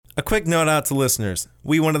quick note out to listeners.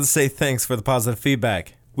 We wanted to say thanks for the positive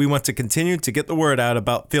feedback. We want to continue to get the word out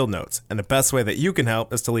about Field Notes, and the best way that you can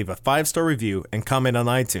help is to leave a 5-star review and comment on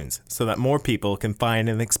iTunes so that more people can find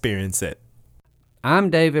and experience it. I'm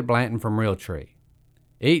David Blanton from Realtree.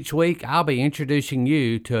 Each week, I'll be introducing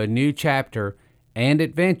you to a new chapter and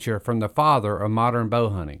adventure from the father of modern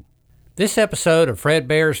bow hunting. This episode of Fred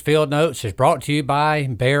Bear's Field Notes is brought to you by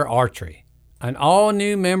Bear Archery. An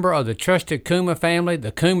all-new member of the trusted Kuma family,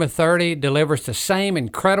 the Kuma 30 delivers the same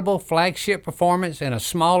incredible flagship performance in a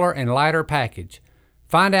smaller and lighter package.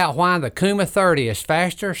 Find out why the Kuma 30 is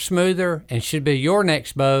faster, smoother, and should be your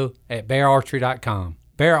next bow at beararchery.com.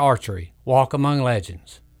 Bear Archery, walk among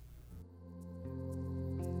legends.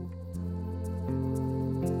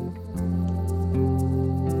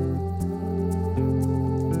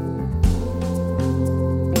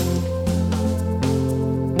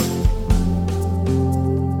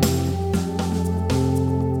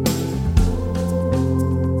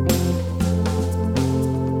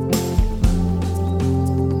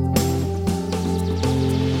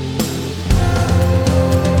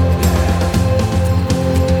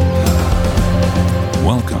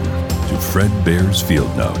 Fred Bear's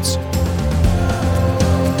Field Notes.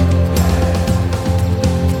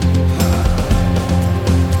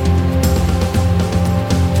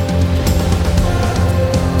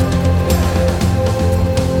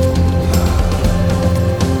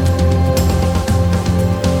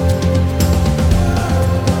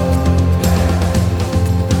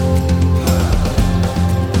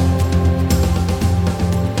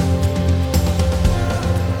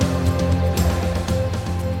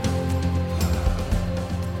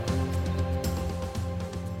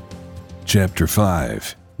 Chapter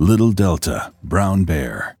 5, Little Delta, Brown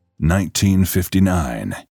Bear,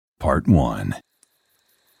 1959, Part 1.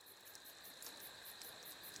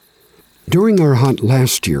 During our hunt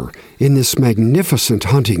last year, in this magnificent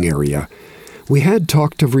hunting area, we had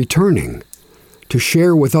talked of returning, to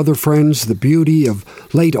share with other friends the beauty of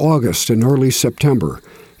late August and early September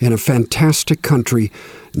in a fantastic country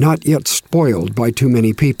not yet spoiled by too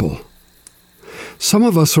many people. Some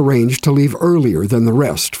of us arranged to leave earlier than the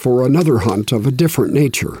rest for another hunt of a different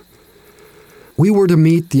nature. We were to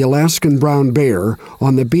meet the Alaskan brown bear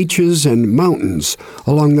on the beaches and mountains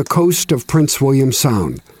along the coast of Prince William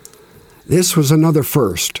Sound. This was another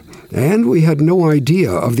first, and we had no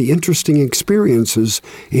idea of the interesting experiences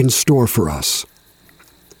in store for us.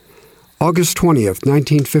 August 20th,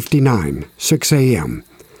 1959, 6 a.m.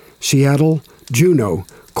 Seattle, Juneau,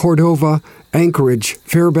 Cordova, Anchorage,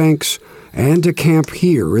 Fairbanks, and a camp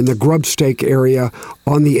here in the Grubstake area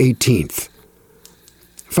on the 18th.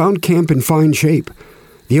 Found camp in fine shape.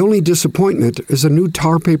 The only disappointment is a new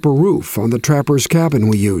tar paper roof on the trapper's cabin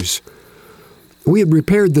we use. We had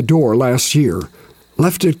repaired the door last year,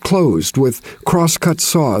 left it closed with cross-cut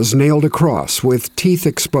saws nailed across with teeth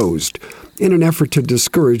exposed in an effort to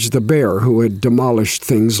discourage the bear who had demolished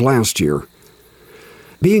things last year.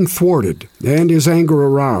 Being thwarted and his anger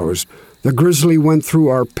aroused, the grizzly went through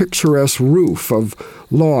our picturesque roof of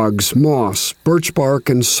logs, moss, birch bark,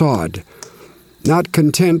 and sod. Not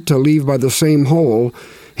content to leave by the same hole,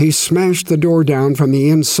 he smashed the door down from the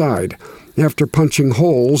inside after punching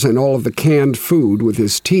holes in all of the canned food with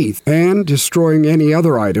his teeth and destroying any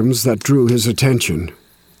other items that drew his attention.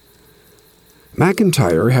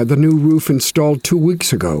 McIntyre had the new roof installed 2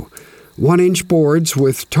 weeks ago, 1-inch boards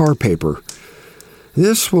with tar paper.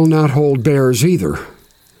 This will not hold bears either.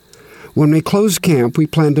 When we close camp, we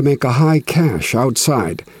plan to make a high cache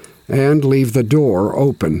outside and leave the door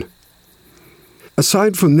open.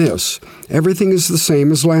 Aside from this, everything is the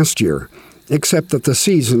same as last year, except that the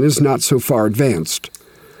season is not so far advanced.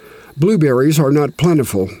 Blueberries are not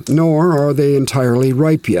plentiful, nor are they entirely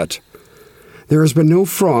ripe yet. There has been no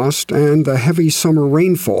frost, and the heavy summer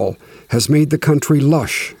rainfall has made the country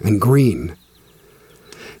lush and green.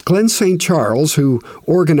 Glenn St. Charles, who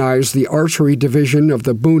organized the archery division of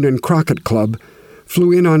the Boone and Crockett Club,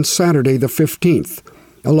 flew in on Saturday the 15th,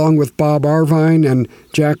 along with Bob Arvine and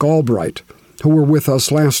Jack Albright, who were with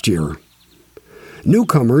us last year.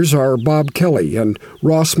 Newcomers are Bob Kelly and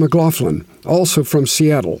Ross McLaughlin, also from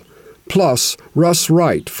Seattle, plus Russ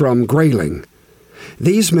Wright from Grayling.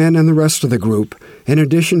 These men and the rest of the group, in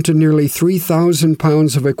addition to nearly 3,000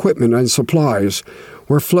 pounds of equipment and supplies,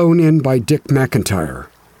 were flown in by Dick McIntyre.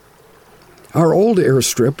 Our old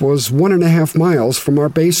airstrip was 1.5 miles from our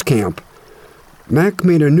base camp. Mac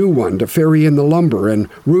made a new one to ferry in the lumber and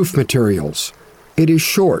roof materials. It is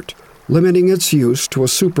short, limiting its use to a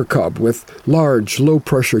Super Cub with large,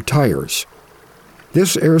 low-pressure tires.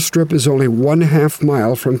 This airstrip is only 1/2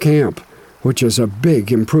 mile from camp, which is a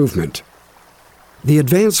big improvement. The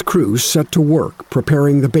advance crews set to work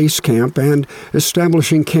preparing the base camp and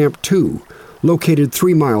establishing Camp 2, located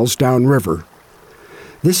 3 miles downriver.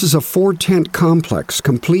 This is a 4-tent complex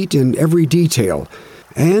complete in every detail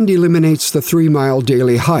and eliminates the 3-mile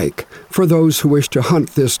daily hike for those who wish to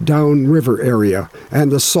hunt this downriver area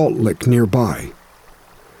and the Salt Lick nearby.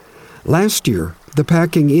 Last year, the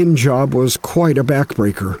packing in job was quite a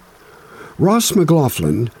backbreaker. Ross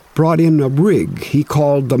McLaughlin brought in a rig he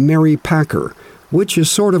called the Mary Packer, which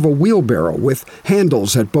is sort of a wheelbarrow with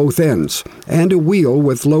handles at both ends and a wheel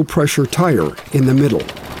with low-pressure tire in the middle.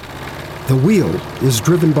 The wheel is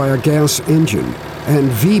driven by a gas engine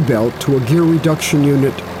and V-belt to a gear reduction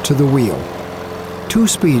unit to the wheel. 2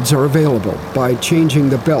 speeds are available by changing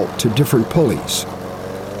the belt to different pulleys.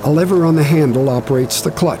 A lever on the handle operates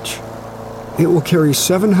the clutch. It will carry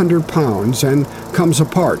 700 pounds and comes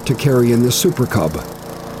apart to carry in the Super Cub.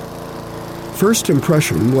 First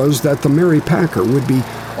impression was that the Mary Packer would be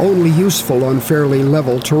only useful on fairly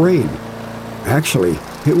level terrain. Actually,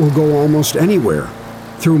 it will go almost anywhere,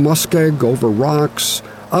 through muskeg, over rocks,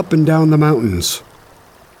 up and down the mountains.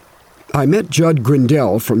 I met Judd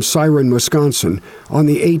Grindell from Siren, Wisconsin on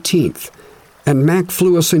the 18th, and Mac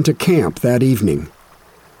flew us into camp that evening.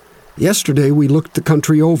 Yesterday we looked the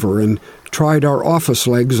country over and tried our office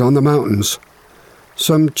legs on the mountains.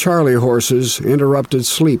 Some Charlie horses interrupted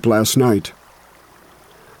sleep last night.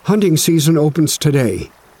 Hunting season opens today.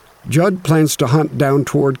 Judd plans to hunt down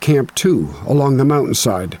toward Camp 2 along the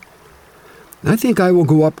mountainside. I think I will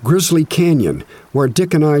go up Grizzly Canyon, where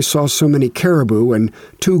Dick and I saw so many caribou and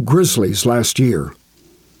 2 grizzlies last year.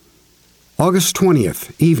 August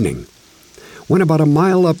 20th, evening. Went about a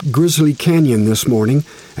mile up Grizzly Canyon this morning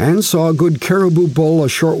and saw a good caribou bull a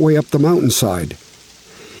short way up the mountainside.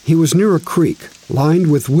 He was near a creek,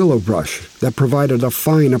 lined with willow brush that provided a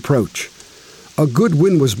fine approach. A good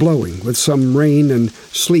wind was blowing, with some rain and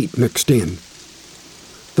sleet mixed in.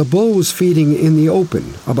 The bull was feeding in the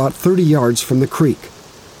open, about 30 yards from the creek.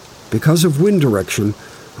 Because of wind direction,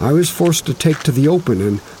 I was forced to take to the open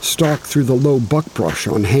and stalk through the low buckbrush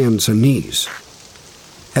on hands and knees.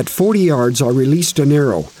 At 40 yards, I released an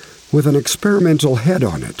arrow with an experimental head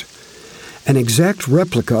on it, an exact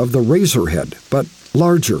replica of the razorhead, but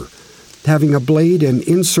larger, having a blade and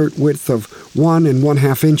insert width of 1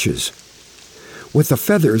 1/2 inches. With the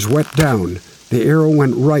feathers wet down, the arrow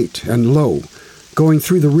went right and low, going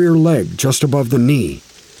through the rear leg just above the knee.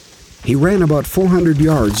 He ran about 400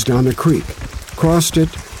 yards down the creek, crossed it,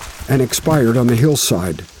 and expired on the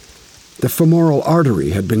hillside. The femoral artery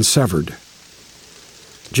had been severed.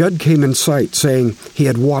 Judd came in sight, saying he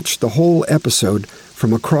had watched the whole episode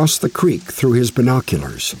from across the creek through his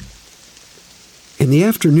binoculars. In the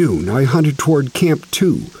afternoon, I hunted toward Camp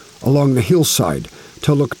 2 along the hillside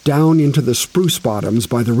to look down into the spruce bottoms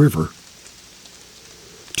by the river.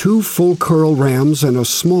 2 full curl rams and a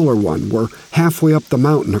smaller one were halfway up the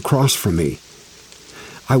mountain across from me.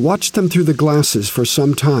 I watched them through the glasses for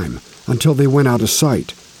some time until they went out of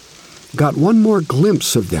sight. Got one more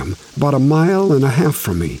glimpse of them about 1.5 miles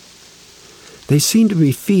from me. They seemed to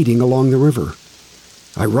be feeding along the river.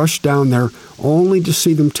 I rushed down there only to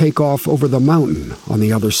see them take off over the mountain on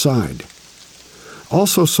the other side.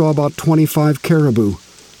 Also saw about 25 caribou,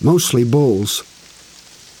 mostly bulls.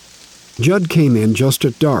 Judd came in just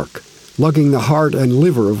at dark, lugging the heart and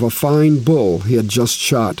liver of a fine bull he had just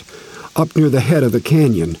shot, up near the head of the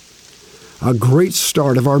canyon. A great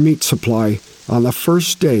start of our meat supply on the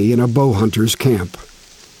first day in a bow hunter's camp.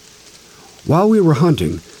 While we were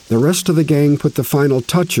hunting, the rest of the gang put the final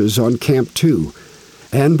touches on Camp 2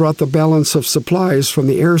 and brought the balance of supplies from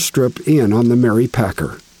the airstrip in on the Mary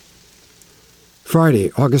Packer.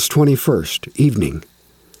 Friday, August 21st, evening.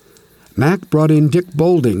 Mac brought in Dick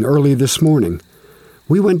Bolding early this morning.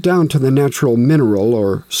 We went down to the natural mineral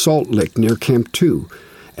or salt lick near Camp 2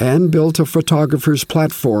 and built a photographer's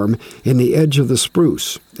platform in the edge of the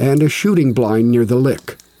spruce and a shooting blind near the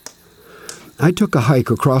lick. I took a hike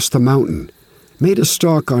across the mountain, made a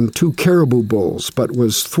stalk on 2 caribou bulls, but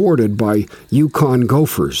was thwarted by Yukon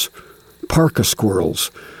gophers, parka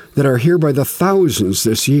squirrels, that are here by the thousands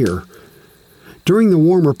this year. During the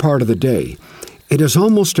warmer part of the day, it is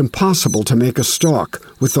almost impossible to make a stalk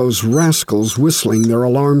with those rascals whistling their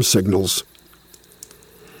alarm signals.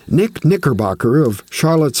 Nick Knickerbocker of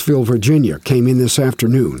Charlottesville, Virginia, came in this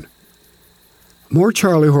afternoon. More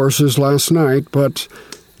Charlie horses last night, but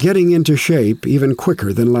getting into shape even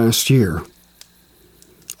quicker than last year.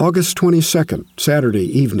 August 22nd, Saturday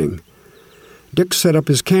evening. Dick set up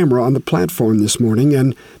his camera on the platform this morning,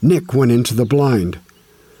 and Nick went into the blind.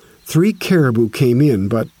 3 caribou came in,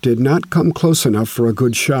 but did not come close enough for a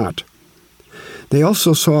good shot. They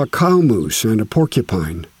also saw a cow moose and a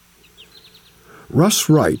porcupine. Russ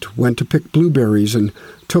Wright went to pick blueberries and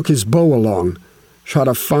took his bow along, shot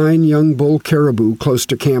a fine young bull caribou close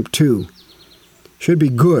to Camp 2. Should be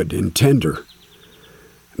good and tender.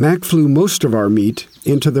 Mac flew most of our meat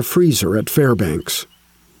into the freezer at Fairbanks.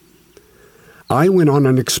 I went on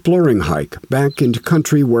an exploring hike back into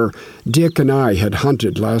country where Dick and I had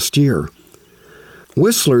hunted last year.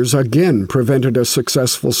 Whistlers again prevented a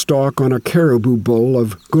successful stalk on a caribou bull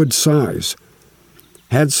of good size.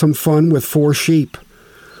 Had some fun with 4 sheep.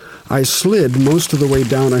 I slid most of the way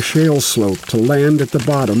down a shale slope to land at the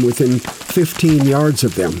bottom within 15 yards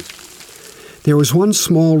of them. There was one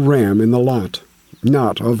small ram in the lot,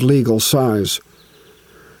 not of legal size.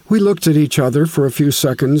 We looked at each other for a few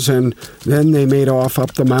seconds, and then they made off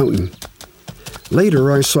up the mountain.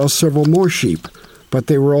 Later I saw several more sheep, but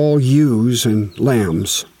they were all ewes and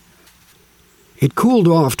lambs. It cooled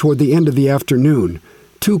off toward the end of the afternoon,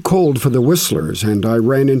 too cold for the whistlers, and I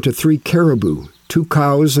ran into 3 caribou, 2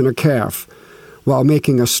 cows and a calf, while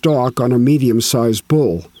making a stalk on a medium-sized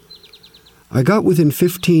bull. I got within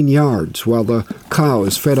 15 yards while the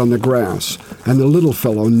cows fed on the grass, and the little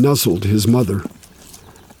fellow nuzzled his mother.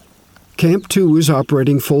 Camp 2 is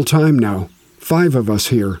operating full-time now, 5 of us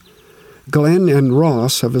here. Glenn and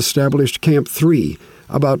Ross have established Camp 3,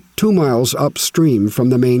 about 2 miles upstream from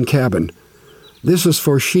the main cabin. This is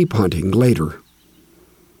for sheep hunting later.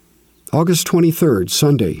 August 23rd,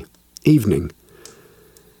 Sunday, evening.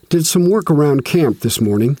 Did some work around camp this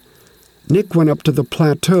morning. Nick went up to the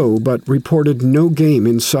plateau but reported no game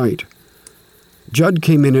in sight. Judd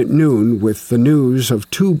came in at noon with the news of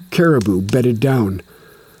 2 caribou bedded down.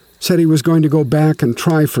 Said he was going to go back and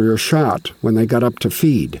try for a shot when they got up to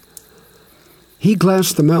feed. He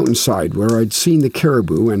glassed the mountainside where I'd seen the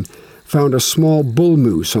caribou and found a small bull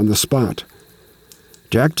moose on the spot.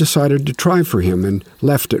 Jack decided to try for him and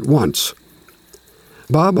left at once.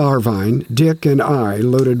 Bob Arvine, Dick, and I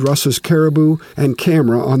loaded Russ's caribou and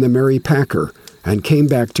camera on the Mary Packer and came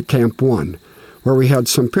back to Camp 1, where we had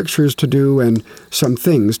some pictures to do and some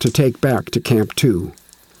things to take back to Camp 2.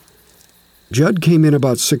 Judd came in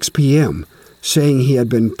about 6 p.m., saying he had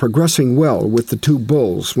been progressing well with the 2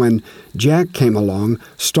 bulls when Jack came along,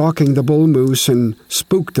 stalking the bull moose and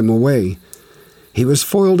spooked them away. He was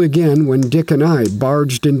foiled again when Dick and I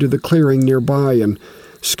barged into the clearing nearby and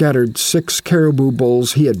scattered 6 caribou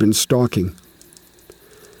bulls he had been stalking.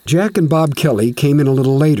 Jack and Bob Kelly came in a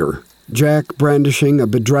little later, Jack brandishing a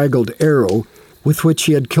bedraggled arrow with which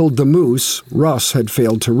he had killed the moose Russ had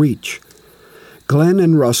failed to reach. Glenn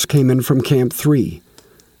and Russ came in from Camp 3.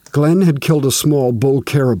 Glenn had killed a small bull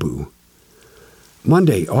caribou.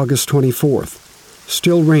 Monday, August 24th.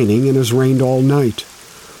 Still raining and has rained all night.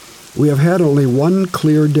 We have had only one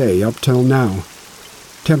clear day up till now.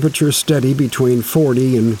 Temperature steady between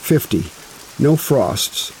 40 and 50. No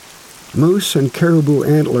frosts. Moose and caribou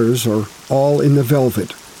antlers are all in the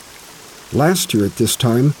velvet. Last year at this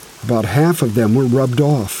time, about half of them were rubbed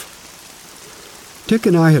off. Dick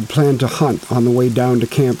and I had planned to hunt on the way down to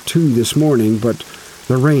Camp 2 this morning, but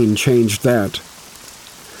the rain changed that.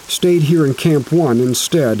 Stayed here in Camp 1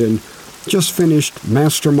 instead and just finished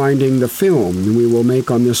masterminding the film we will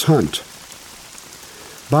make on this hunt.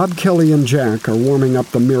 Bob Kelly and Jack are warming up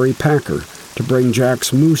the Mary Packer to bring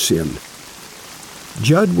Jack's moose in.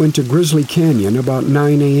 Judd went to Grizzly Canyon about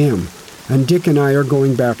 9 a.m., and Dick and I are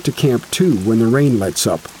going back to Camp 2 when the rain lets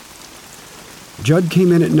up. Judd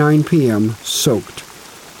came in at 9 p.m., soaked.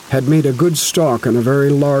 Had made a good stalk on a very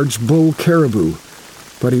large bull caribou,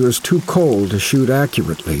 but he was too cold to shoot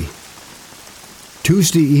accurately.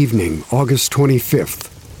 Tuesday evening, August 25th.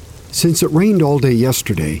 Since it rained all day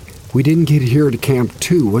yesterday, we didn't get here to Camp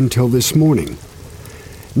 2 until this morning.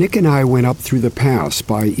 Nick and I went up through the pass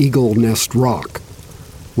by Eagle Nest Rock.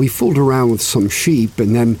 We fooled around with some sheep,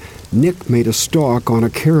 and then Nick made a stalk on a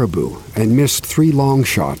caribou and missed 3 long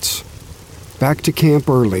shots. Back to camp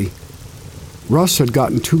early. Russ had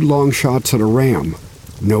gotten 2 long shots at a ram.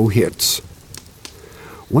 No hits.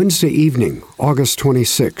 Wednesday evening, August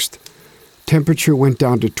 26th. Temperature went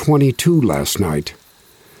down to 22 last night.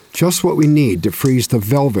 Just what we need to freeze the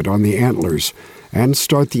velvet on the antlers and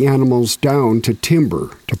start the animals down to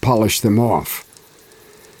timber to polish them off.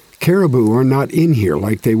 Caribou are not in here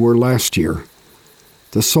like they were last year.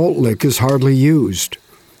 The salt lick is hardly used.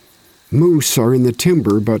 Moose are in the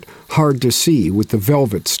timber but hard to see with the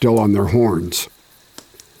velvet still on their horns.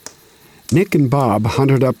 Nick and Bob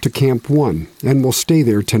hunted up to Camp 1 and will stay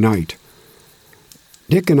there tonight.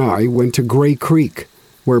 Dick and I went to Gray Creek,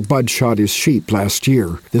 where Bud shot his sheep last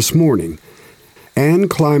year, this morning, and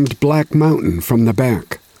climbed Black Mountain from the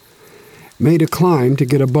back. Made a climb to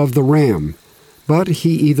get above the ram, but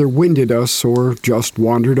he either winded us or just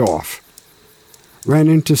wandered off. Ran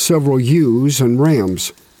into several ewes and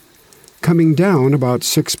rams. Coming down about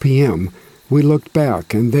 6 p.m., we looked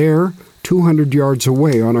back, and there, 200 yards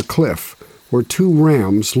away on a cliff, were 2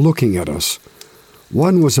 rams looking at us.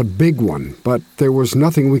 One was a big one, but there was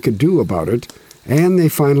nothing we could do about it, and they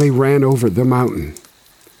finally ran over the mountain.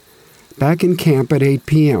 Back in camp at 8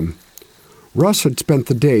 p.m., Russ had spent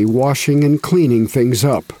the day washing and cleaning things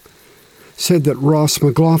up. Said that Ross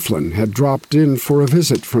McLaughlin had dropped in for a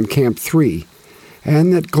visit from Camp 3,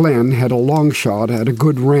 and that Glenn had a long shot at a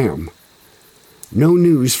good ram. No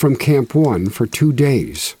news from Camp 1 for 2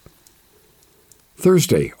 days.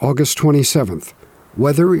 Thursday, August 27th.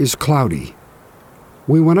 Weather is cloudy.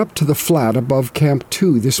 We went up to the flat above Camp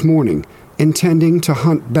 2 this morning, intending to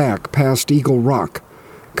hunt back past Eagle Rock,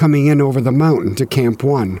 coming in over the mountain to Camp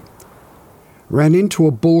 1. Ran into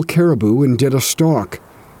a bull caribou and did a stalk.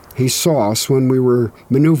 He saw us when we were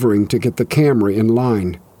maneuvering to get the camera in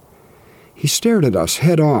line. He stared at us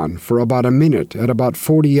head-on for about a minute at about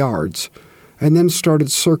 40 yards, and then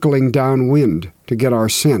started circling downwind to get our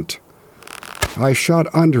scent. I shot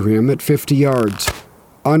under him at 50 yards,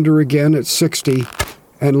 under again at 60,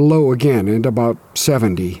 and low again at about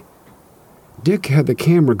 70. Dick had the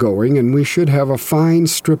camera going, and we should have a fine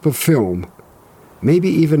strip of film, maybe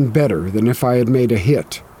even better than if I had made a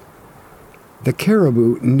hit. The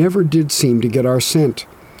caribou never did seem to get our scent,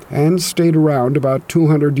 and stayed around about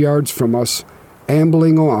 200 yards from us,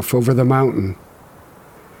 ambling off over the mountain.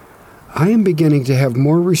 I am beginning to have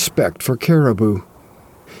more respect for caribou.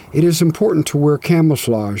 It is important to wear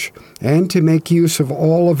camouflage and to make use of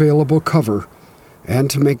all available cover,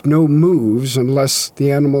 and to make no moves unless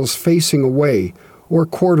the animal's facing away or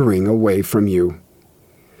quartering away from you.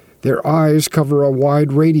 Their eyes cover a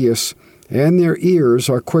wide radius, and their ears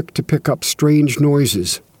are quick to pick up strange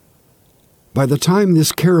noises. By the time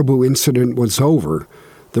this caribou incident was over,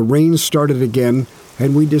 the rain started again,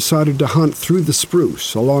 and we decided to hunt through the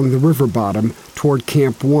spruce along the river bottom toward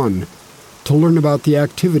Camp 1 to learn about the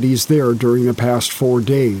activities there during the past 4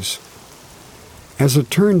 days. As it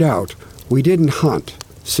turned out, we didn't hunt,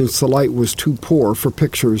 since the light was too poor for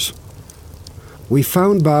pictures. We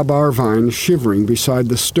found Bob Arvine shivering beside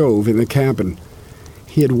the stove in the cabin.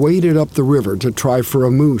 He had waded up the river to try for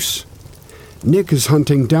a moose. Nick is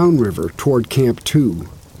hunting downriver toward Camp 2.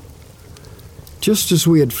 Just as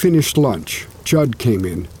we had finished lunch, Judd came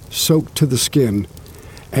in, soaked to the skin,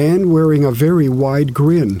 and wearing a very wide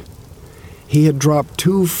grin. He had dropped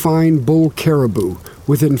 2 fine bull caribou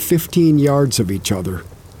within 15 yards of each other.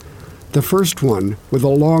 The first one with a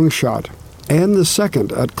long shot, and the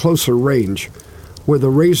second at closer range, where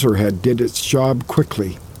the razorhead did its job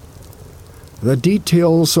quickly. The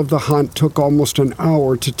details of the hunt took almost an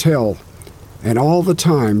hour to tell, and all the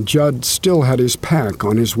time Judd still had his pack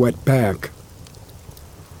on his wet back.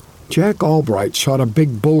 Jack Albright shot a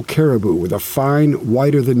big bull caribou with a fine,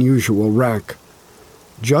 whiter-than-usual rack.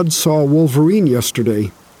 Judd saw a wolverine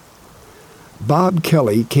yesterday. Bob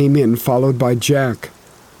Kelly came in followed by Jack.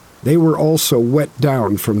 They were also wet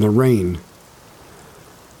down from the rain.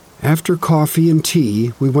 After coffee and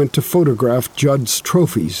tea, we went to photograph Judd's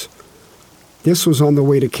trophies. This was on the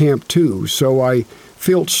way to Camp 2, so I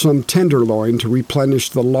filched some tenderloin to replenish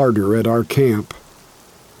the larder at our camp.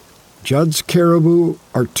 Judd's caribou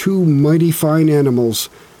are 2 mighty fine animals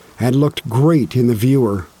and looked great in the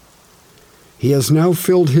viewer. He has now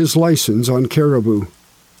filled his license on caribou.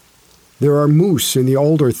 There are moose in the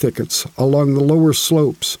alder thickets along the lower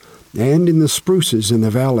slopes and in the spruces in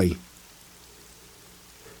the valley.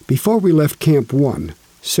 Before we left Camp 1,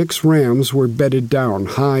 6 rams were bedded down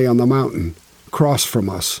high on the mountain, across from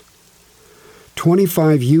us.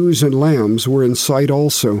 25 ewes and lambs were in sight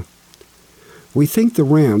also. We think the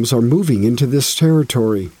rams are moving into this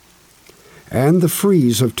territory, and the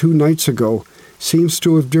freeze of 2 nights ago seems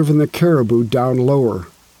to have driven the caribou down lower.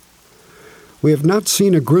 We have not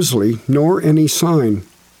seen a grizzly nor any sign.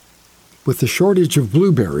 With the shortage of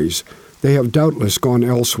blueberries, they have doubtless gone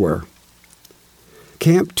elsewhere.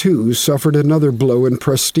 Camp 2 suffered another blow in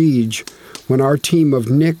prestige when our team of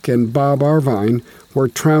Nick and Bob Arvine were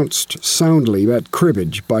trounced soundly at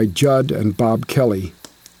cribbage by Judd and Bob Kelly.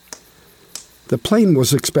 The plane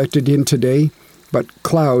was expected in today, but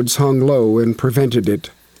clouds hung low and prevented it.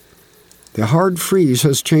 The hard freeze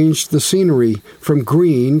has changed the scenery from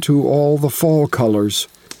green to all the fall colors.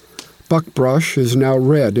 Buckbrush is now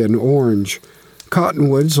red and orange.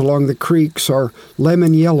 Cottonwoods along the creeks are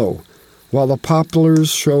lemon yellow, while the poplars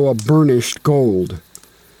show a burnished gold.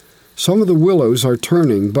 Some of the willows are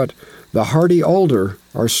turning, but the hardy alder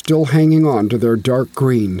are still hanging on to their dark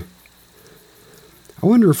green. I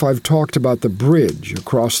wonder if I've talked about the bridge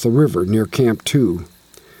across the river near Camp 2.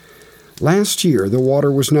 Last year, the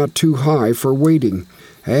water was not too high for wading,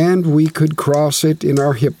 and we could cross it in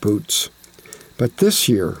our hip boots. But this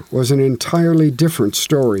year was an entirely different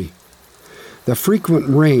story. The frequent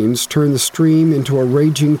rains turned the stream into a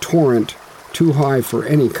raging torrent, too high for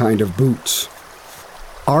any kind of boots.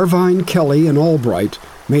 Arvine, Kelly, and Albright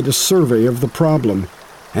made a survey of the problem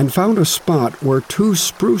and found a spot where 2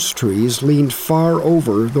 spruce trees leaned far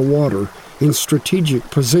over the water in strategic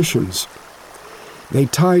positions. They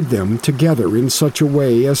tied them together in such a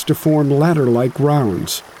way as to form ladder-like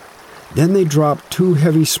rounds. Then they dropped 2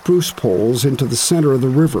 heavy spruce poles into the center of the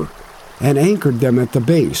river and anchored them at the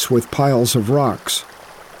base with piles of rocks.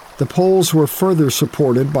 The poles were further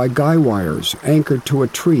supported by guy wires anchored to a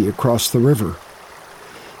tree across the river.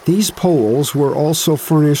 These poles were also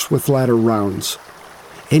furnished with ladder rounds.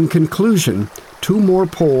 In conclusion, 2 more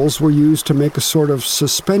poles were used to make a sort of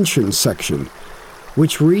suspension section,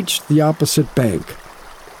 which reached the opposite bank.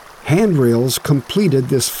 Handrails completed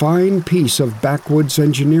this fine piece of backwoods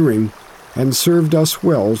engineering and served us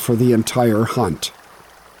well for the entire hunt.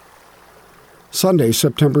 Sunday,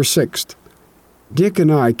 September 6th. Dick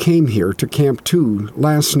and I came here to Camp 2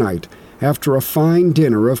 last night after a fine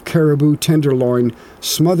dinner of caribou tenderloin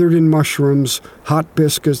smothered in mushrooms, hot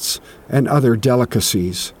biscuits, and other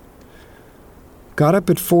delicacies. Got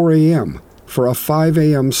up at 4 a.m. for a 5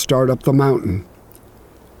 a.m. start up the mountain.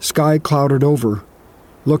 Sky clouded over.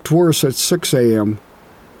 Looked worse at 6 a.m.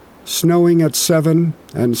 Snowing at 7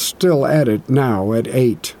 and still at it now at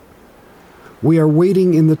 8. We are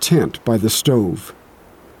waiting in the tent by the stove.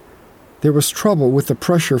 There was trouble with the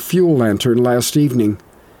pressure fuel lantern last evening.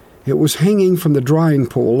 It was hanging from the drying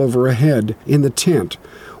pole overhead in the tent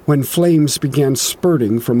when flames began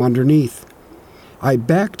spurting from underneath. I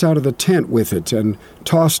backed out of the tent with it and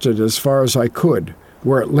tossed it as far as I could,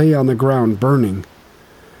 where it lay on the ground burning.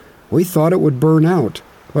 We thought it would burn out,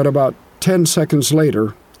 but about 10 seconds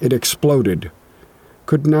later, it exploded.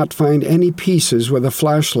 Could not find any pieces with a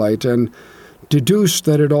flashlight and deduced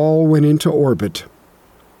that it all went into orbit.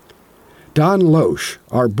 Don Loesch,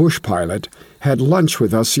 our bush pilot, had lunch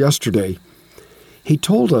with us yesterday. He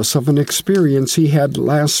told us of an experience he had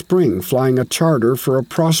last spring flying a charter for a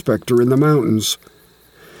prospector in the mountains.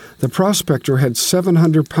 The prospector had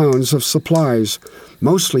 700 pounds of supplies,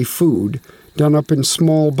 mostly food, done up in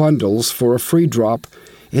small bundles for a free drop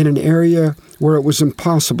in an area where it was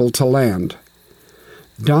impossible to land.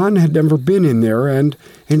 Don had never been in there and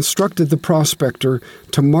instructed the prospector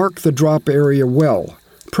to mark the drop area well,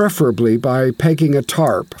 preferably by pegging a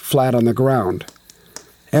tarp flat on the ground.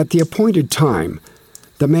 At the appointed time,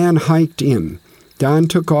 the man hiked in. Don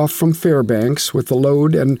took off from Fairbanks with the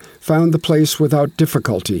load and found the place without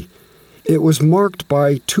difficulty. It was marked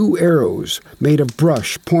by 2 arrows made of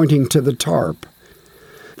brush pointing to the tarp.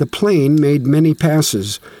 The plane made many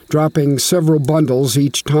passes, dropping several bundles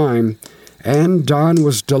each time, and Don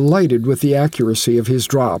was delighted with the accuracy of his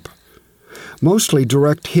drop. Mostly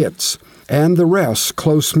direct hits, and the rest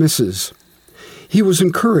close misses. He was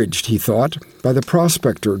encouraged, he thought, by the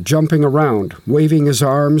prospector jumping around, waving his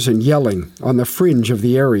arms and yelling on the fringe of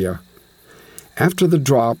the area. After the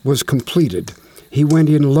drop was completed, he went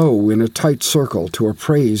in low in a tight circle to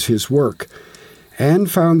appraise his work, and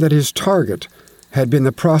found that his target had been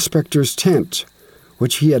the prospector's tent,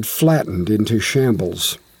 which he had flattened into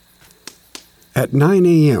shambles. At 9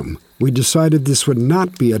 a.m., we decided this would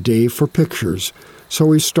not be a day for pictures, so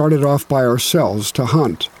we started off by ourselves to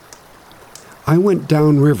hunt. I went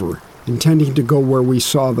downriver, intending to go where we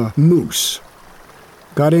saw the moose.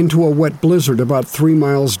 Got into a wet blizzard about 3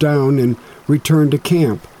 miles down and returned to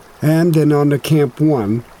camp, and then on to Camp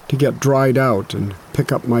 1 to get dried out and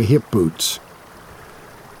pick up my hip boots.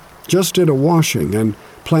 Just did a washing and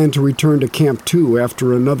planned to return to Camp 2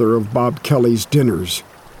 after another of Bob Kelly's dinners.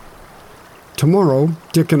 Tomorrow,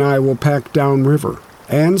 Dick and I will pack downriver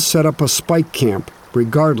and set up a spike camp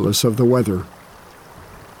regardless of the weather.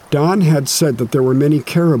 Don had said that there were many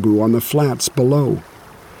caribou on the flats below,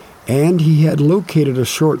 and he had located a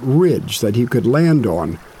short ridge that he could land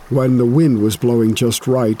on when the wind was blowing just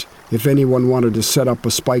right if anyone wanted to set up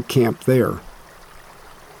a spike camp there.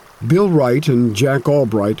 Bill Wright and Jack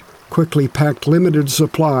Albright quickly packed limited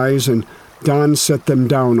supplies, and Don set them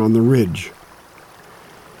down on the ridge.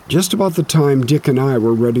 Just about the time Dick and I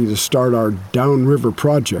were ready to start our downriver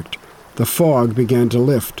project, the fog began to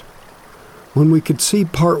lift. When we could see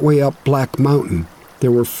partway up Black Mountain,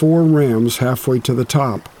 there were 4 rams halfway to the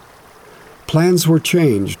top. Plans were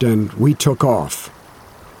changed, and we took off.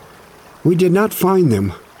 We did not find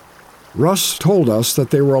them. Russ told us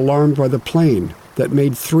that they were alarmed by the plane that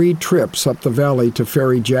made 3 trips up the valley to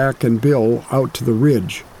ferry Jack and Bill out to the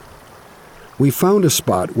ridge. We found a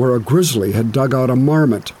spot where a grizzly had dug out a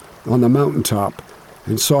marmot on the mountaintop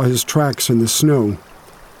and saw his tracks in the snow.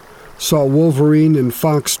 Saw wolverine and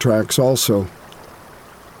fox tracks also.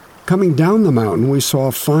 Coming down the mountain, we saw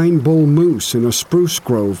a fine bull moose in a spruce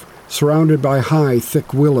grove surrounded by high,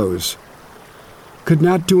 thick willows. Could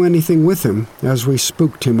not do anything with him as we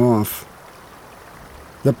spooked him off.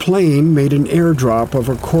 The plane made an airdrop of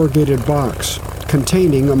a corrugated box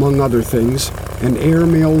containing, among other things, an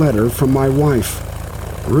airmail letter from my wife.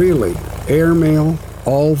 Really, airmail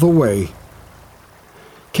all the way.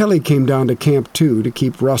 Kelly came down to Camp 2 to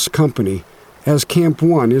keep Russ company, as Camp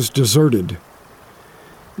 1 is deserted.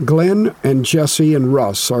 Glenn and Jesse and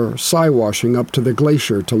Russ are Siwashing up to the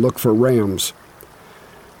glacier to look for rams.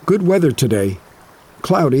 Good weather today.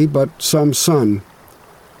 Cloudy, but some sun.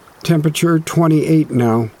 Temperature 28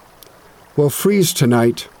 now. Will freeze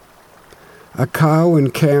tonight. A cow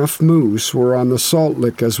and calf moose were on the salt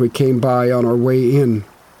lick as we came by on our way in.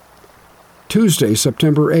 Tuesday,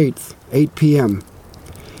 September 8th, 8 p.m.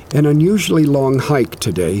 An unusually long hike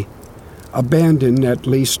today. Abandoned, at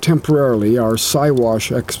least temporarily, our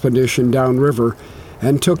Siwash expedition downriver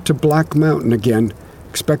and took to Black Mountain again,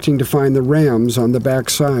 expecting to find the rams on the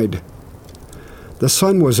backside. The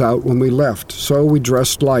sun was out when we left, so we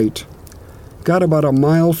dressed light. Got about a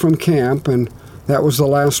mile from camp, and that was the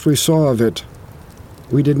last we saw of it.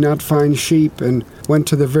 We did not find sheep and went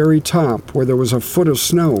to the very top where there was a foot of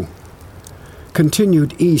snow.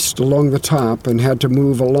 Continued east along the top and had to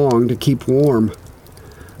move along to keep warm.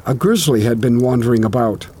 A grizzly had been wandering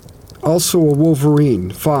about. Also a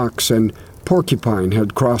wolverine, fox, and porcupine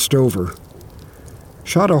had crossed over.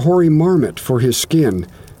 Shot a hoary marmot for his skin,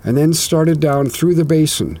 and then started down through the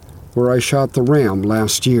basin, where I shot the ram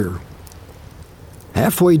last year.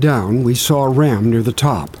 Halfway down, we saw a ram near the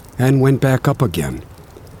top, and went back up again.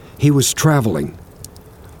 He was traveling.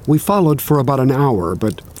 We followed for about an hour,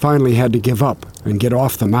 but finally had to give up and get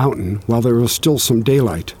off the mountain while there was still some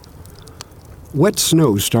daylight. Wet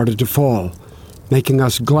snow started to fall, making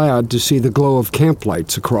us glad to see the glow of camp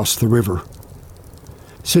lights across the river.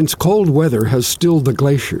 Since cold weather has stilled the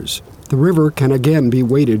glaciers, the river can again be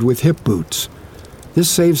waded with hip boots. This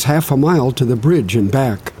saves half a mile to the bridge and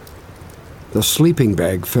back. The sleeping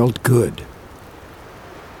bag felt good.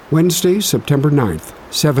 Wednesday, September 9th,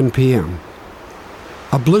 7 p.m.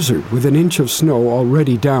 A blizzard with an inch of snow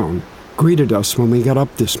already down greeted us when we got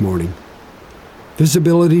up this morning.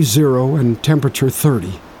 Visibility 0 and temperature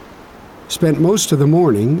 30. Spent most of the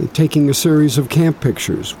morning taking a series of camp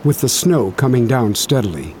pictures with the snow coming down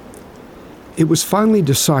steadily. It was finally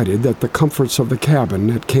decided that the comforts of the cabin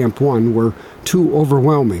at Camp 1 were too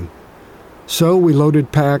overwhelming, so we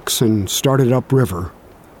loaded packs and started upriver.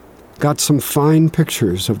 Got some fine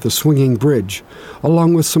pictures of the swinging bridge,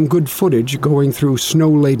 along with some good footage going through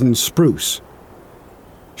snow-laden spruce.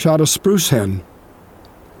 Shot a spruce hen.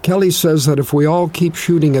 Kelly says that if we all keep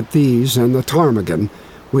shooting at these and the ptarmigan,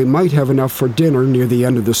 we might have enough for dinner near the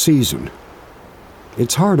end of the season.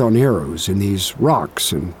 It's hard on arrows in these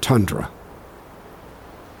rocks and tundra.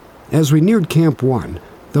 As we neared Camp 1,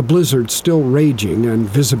 the blizzard still raging and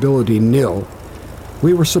visibility nil,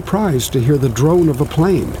 we were surprised to hear the drone of a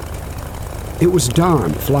plane. It was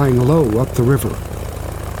Don flying low up the river.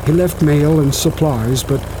 He left mail and supplies,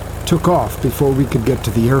 but took off before we could get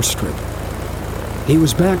to the airstrip. He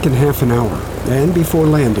was back in half an hour, and before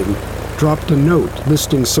landing, dropped a note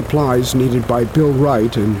listing supplies needed by Bill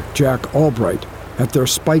Wright and Jack Albright at their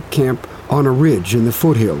spike camp on a ridge in the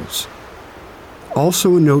foothills.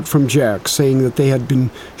 Also a note from Jack saying that they had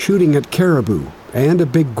been shooting at caribou and a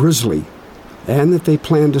big grizzly, and that they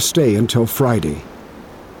planned to stay until Friday.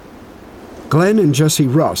 Glenn and Jesse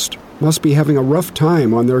Rust must be having a rough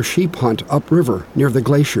time on their sheep hunt upriver near the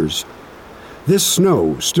glaciers. This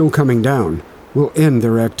snow, still coming down, will end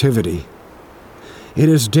their activity. It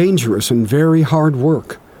is dangerous and very hard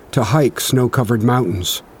work to hike snow-covered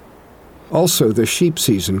mountains. Also, the sheep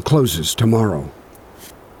season closes tomorrow.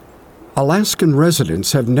 Alaskan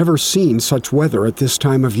residents have never seen such weather at this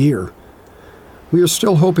time of year. We are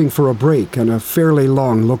still hoping for a break and a fairly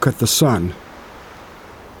long look at the sun.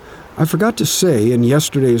 I forgot to say in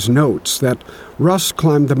yesterday's notes that Russ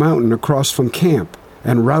climbed the mountain across from camp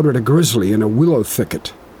and routed a grizzly in a willow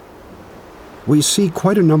thicket. We see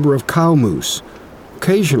quite a number of cow moose.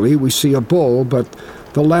 Occasionally we see a bull, but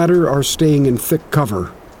the latter are staying in thick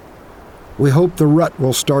cover. We hope the rut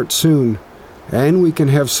will start soon, and we can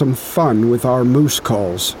have some fun with our moose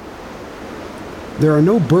calls. There are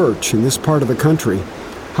no birch in this part of the country.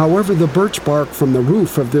 However, the birch bark from the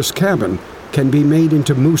roof of this cabin can be made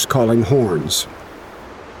into moose calling horns.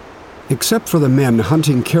 Except for the men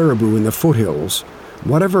hunting caribou in the foothills,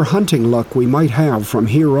 whatever hunting luck we might have from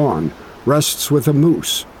here on rests with a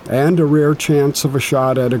moose and a rare chance of a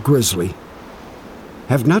shot at a grizzly.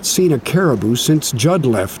 Have not seen a caribou since Judd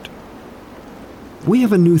left. We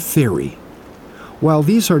have a new theory. While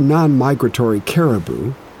these are non-migratory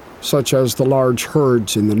caribou, such as the large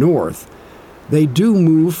herds in the north, they do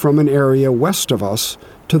move from an area west of us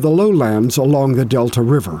to the lowlands along the Delta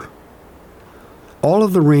River. All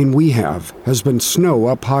of the rain we have has been snow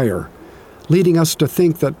up higher, leading us to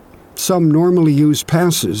think that some normally used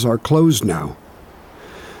passes are closed now.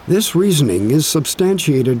 This reasoning is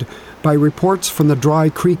substantiated by reports from the Dry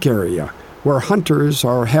Creek area, where hunters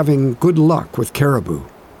are having good luck with caribou.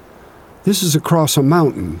 This is across a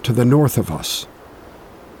mountain to the north of us.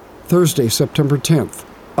 Thursday, September 10th,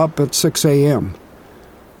 up at 6 a.m.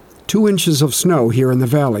 2 inches of snow here in the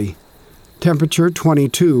valley. Temperature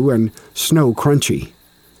 22 and snow crunchy.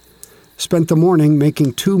 Spent the morning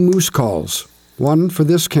making 2 moose calls, one for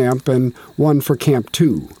this camp and one for Camp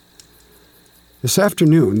 2. This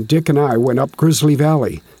afternoon, Dick and I went up Grizzly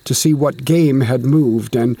Valley to see what game had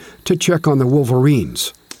moved and to check on the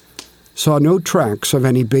wolverines. Saw no tracks of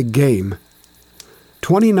any big game.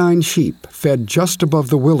 29 sheep fed just above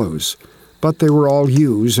the willows, but they were all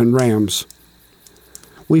ewes and rams.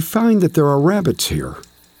 We find that there are rabbits here.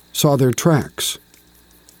 Saw their tracks.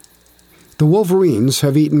 The wolverines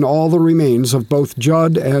have eaten all the remains of both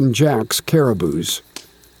Judd and Jack's caribous.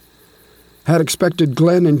 Had expected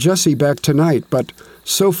Glenn and Jesse back tonight, but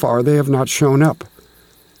so far they have not shown up.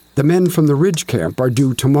 The men from the Ridge Camp are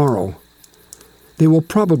due tomorrow. They will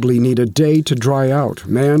probably need a day to dry out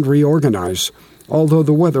and reorganize, although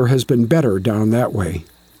the weather has been better down that way.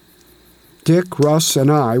 Dick, Russ,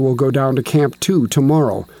 and I will go down to Camp 2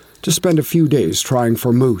 tomorrow to spend a few days trying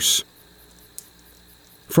for moose.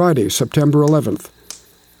 Friday, September 11th.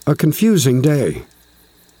 A confusing day.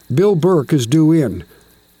 Bill Burke is due in.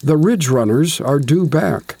 The Ridge Runners are due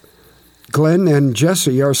back. Glenn and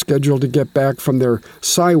Jesse are scheduled to get back from their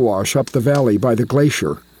Siwash up the valley by the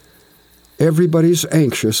glacier. Everybody's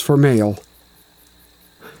anxious for mail.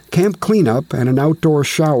 Camp cleanup and an outdoor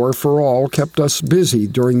shower for all kept us busy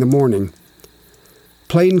during the morning.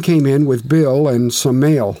 Plane came in with Bill and some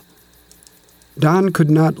mail. Don could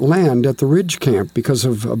not land at the Ridge Camp because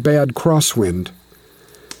of a bad crosswind.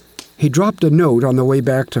 He dropped a note on the way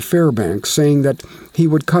back to Fairbanks saying that he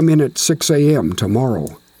would come in at 6 a.m.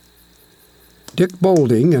 tomorrow. Dick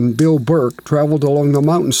Bolding and Bill Burke traveled along the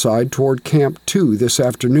mountainside toward Camp 2 this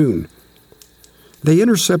afternoon. They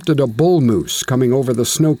intercepted a bull moose coming over the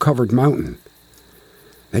snow-covered mountain.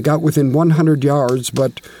 They got within 100 yards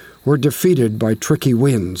but were defeated by tricky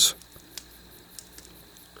winds.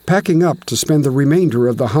 Packing up to spend the remainder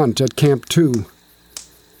of the hunt at Camp 2.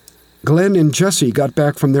 Glenn and Jesse got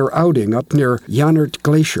back from their outing up near Yonert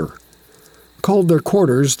Glacier. Called their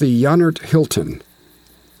quarters the Yonert Hilton.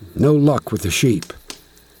 No luck with the sheep.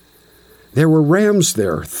 There were rams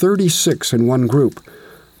there, 36 in one group,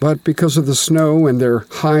 but because of the snow and their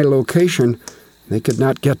high location, they could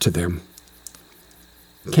not get to them.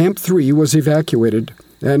 Camp 3 was evacuated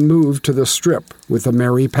and moved to the Strip with the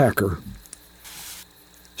Mary Packer.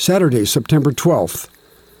 Saturday, September 12th.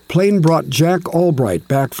 Plane brought Jack Albright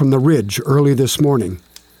back from the Ridge early this morning.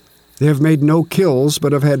 They have made no kills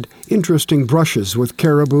but have had interesting brushes with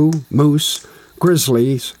caribou, moose,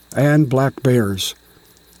 grizzlies, and black bears.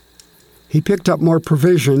 He picked up more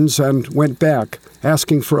provisions and went back,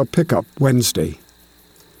 asking for a pickup Wednesday.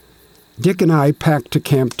 Dick and I packed to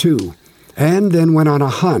Camp 2, and then went on a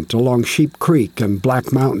hunt along Sheep Creek and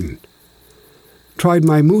Black Mountain. Tried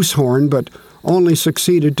my moose horn, but only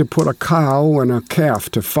succeeded to put a cow and a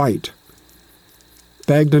calf to fight.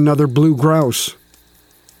 Bagged another blue grouse.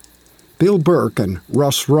 Bill Burke and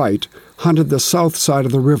Russ Wright hunted the south side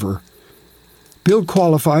of the river. Bill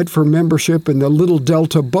qualified for membership in the Little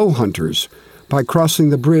Delta Bow Hunters by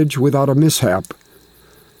crossing the bridge without a mishap.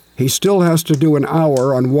 He still has to do an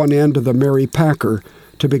hour on one end of the Mary Packer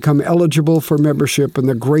to become eligible for membership in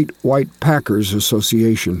the Great White Packers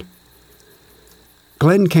Association.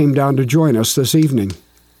 Glenn came down to join us this evening.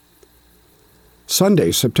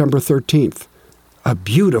 Sunday, September 13th. A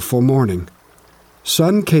beautiful morning.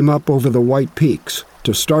 Sun came up over the White Peaks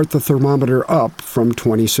to start the thermometer up from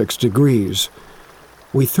 26 degrees.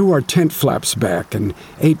 We threw our tent flaps back and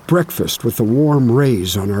ate breakfast with the warm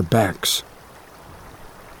rays on our backs.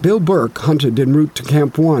 Bill Burke hunted en route to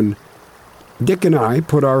Camp 1. Dick and I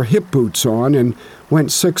put our hip boots on and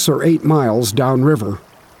went 6 or 8 miles downriver.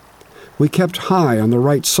 We kept high on the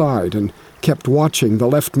right side and kept watching the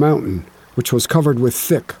left mountain, which was covered with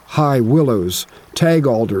thick, high willows, tag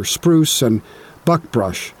alder, spruce, and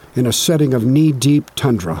buckbrush, in a setting of knee-deep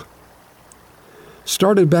tundra.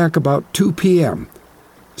 Started back about 2 p.m.,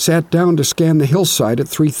 sat down to scan the hillside at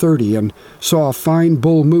 3:30 and saw a fine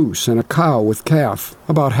bull moose and a cow with calf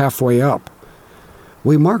about halfway up.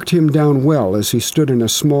 We marked him down well as he stood in a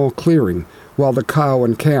small clearing while the cow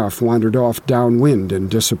and calf wandered off downwind and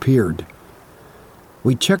disappeared.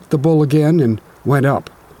 We checked the bull again and went up.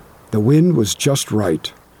 The wind was just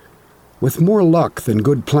right. With more luck than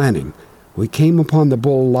good planning, we came upon the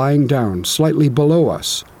bull lying down slightly below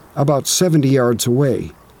us, about 70 yards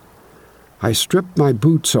away. I stripped my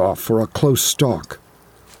boots off for a close stalk.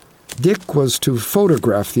 Dick was to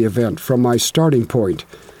photograph the event from my starting point,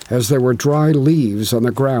 as there were dry leaves on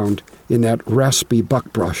the ground in that raspy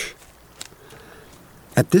buckbrush.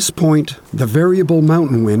 At this point, the variable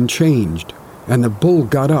mountain wind changed, and the bull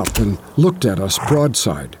got up and looked at us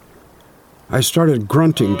broadside. I started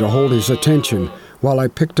grunting to hold his attention while I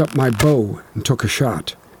picked up my bow and took a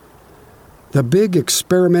shot. The big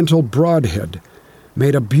experimental broadhead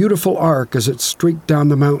made a beautiful arc as it streaked down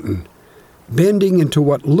the mountain, bending into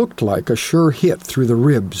what looked like a sure hit through the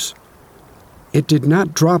ribs. It did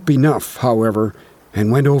not drop enough, however,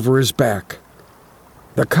 and went over his back.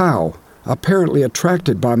 The cow, apparently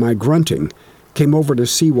attracted by my grunting, came over to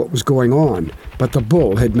see what was going on, but the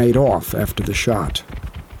bull had made off after the shot.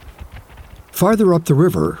 Farther up the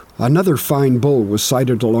river, another fine bull was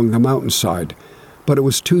sighted along the mountainside, but it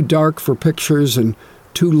was too dark for pictures and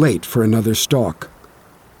too late for another stalk.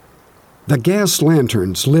 The gas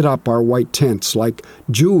lanterns lit up our white tents like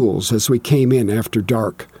jewels as we came in after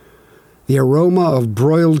dark. The aroma of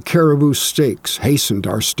broiled caribou steaks hastened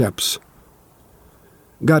our steps.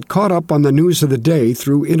 Got caught up on the news of the day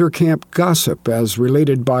through intercamp gossip as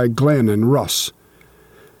related by Glenn and Russ.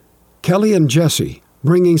 Kelly and Jesse,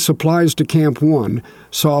 bringing supplies to Camp 1,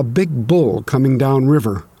 saw a big bull coming down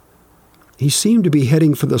river. He seemed to be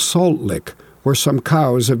heading for the Salt Lick, where some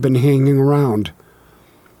cows have been hanging around.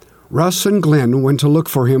 Russ and Glenn went to look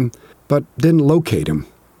for him, but didn't locate him.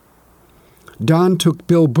 Don took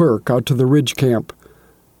Bill Burke out to the ridge camp.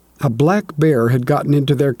 A black bear had gotten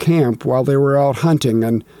into their camp while they were out hunting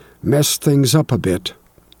and messed things up a bit.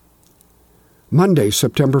 Monday,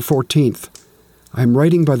 September 14th. I'm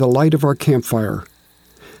writing by the light of our campfire.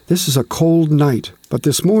 This is a cold night, but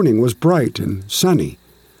this morning was bright and sunny.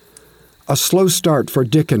 A slow start for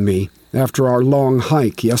Dick and me after our long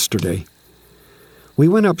hike yesterday. We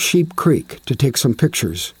went up Sheep Creek to take some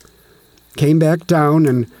pictures. Came back down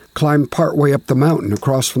and climbed partway up the mountain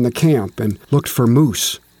across from the camp and looked for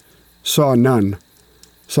moose. Saw none.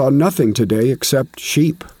 Saw nothing today except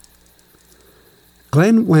sheep.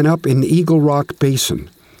 Glenn went up in Eagle Rock Basin,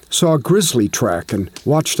 saw a grizzly track and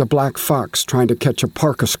watched a black fox trying to catch a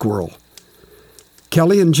parka squirrel.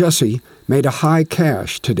 Kelly and Jesse made a high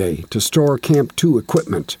cache today to store Camp 2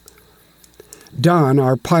 equipment. Don,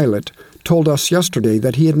 our pilot, told us yesterday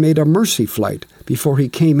that he had made a mercy flight before he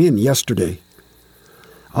came in yesterday.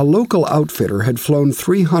 A local outfitter had flown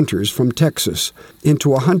 3 hunters from Texas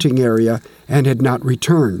into a hunting area and had not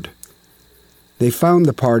returned. They found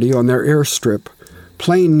the party on their airstrip.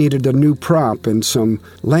 Plane needed a new prop and some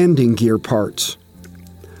landing gear parts.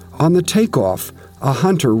 On the takeoff, a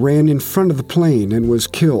hunter ran in front of the plane and was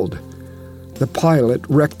killed. The pilot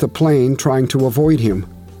wrecked the plane trying to avoid him.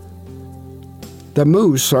 The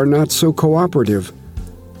moose are not so cooperative.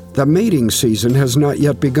 The mating season has not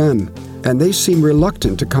yet begun, and they seem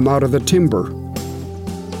reluctant to come out of the timber.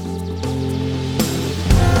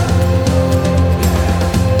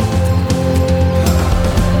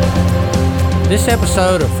 This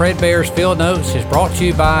episode of Fred Bear's Field Notes is brought to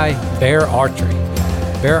you by Bear Archery.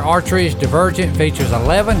 Bear Archery's Divergent features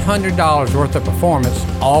 $1,100 worth of performance,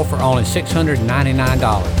 all for only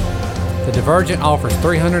 $699. The Divergent offers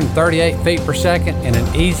 338 feet per second and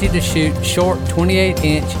an easy-to-shoot, short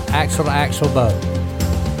 28-inch axle-to-axle bow.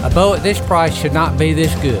 A bow at this price should not be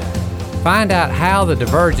this good. Find out how the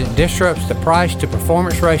Divergent disrupts the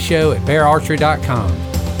price-to-performance ratio at beararchery.com.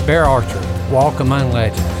 Bear Archery, walk among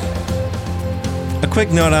legends. A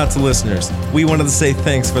quick note out to listeners. We wanted to say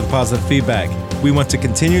thanks for the positive feedback. We want to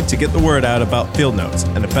continue to get the word out about Field Notes,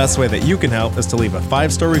 and the best way that you can help is to leave a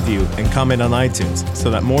 5-star review and comment on iTunes so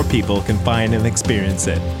that more people can find and experience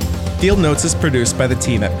it. Field Notes is produced by the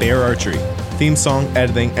team at Bear Archery. Theme song,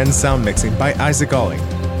 editing, and sound mixing by Isaac Alling.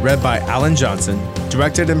 Read by Alan Johnson.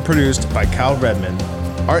 Directed and produced by Kyle Redman.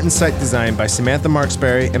 Art and site design by Samantha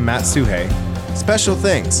Marksberry and Matt Suhay. Special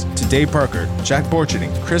thanks to Dave Parker, Jack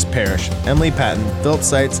Borcherding, Chris Parrish, Emily Patton, Philip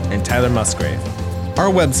Seitz, and Tyler Musgrave. Our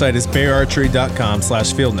website is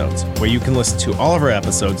beararchery.com/fieldnotes, where you can listen to all of our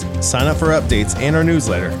episodes, sign up for updates and our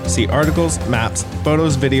newsletter, see articles, maps,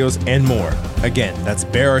 photos, videos, and more. Again, that's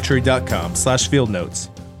beararchery.com/fieldnotes.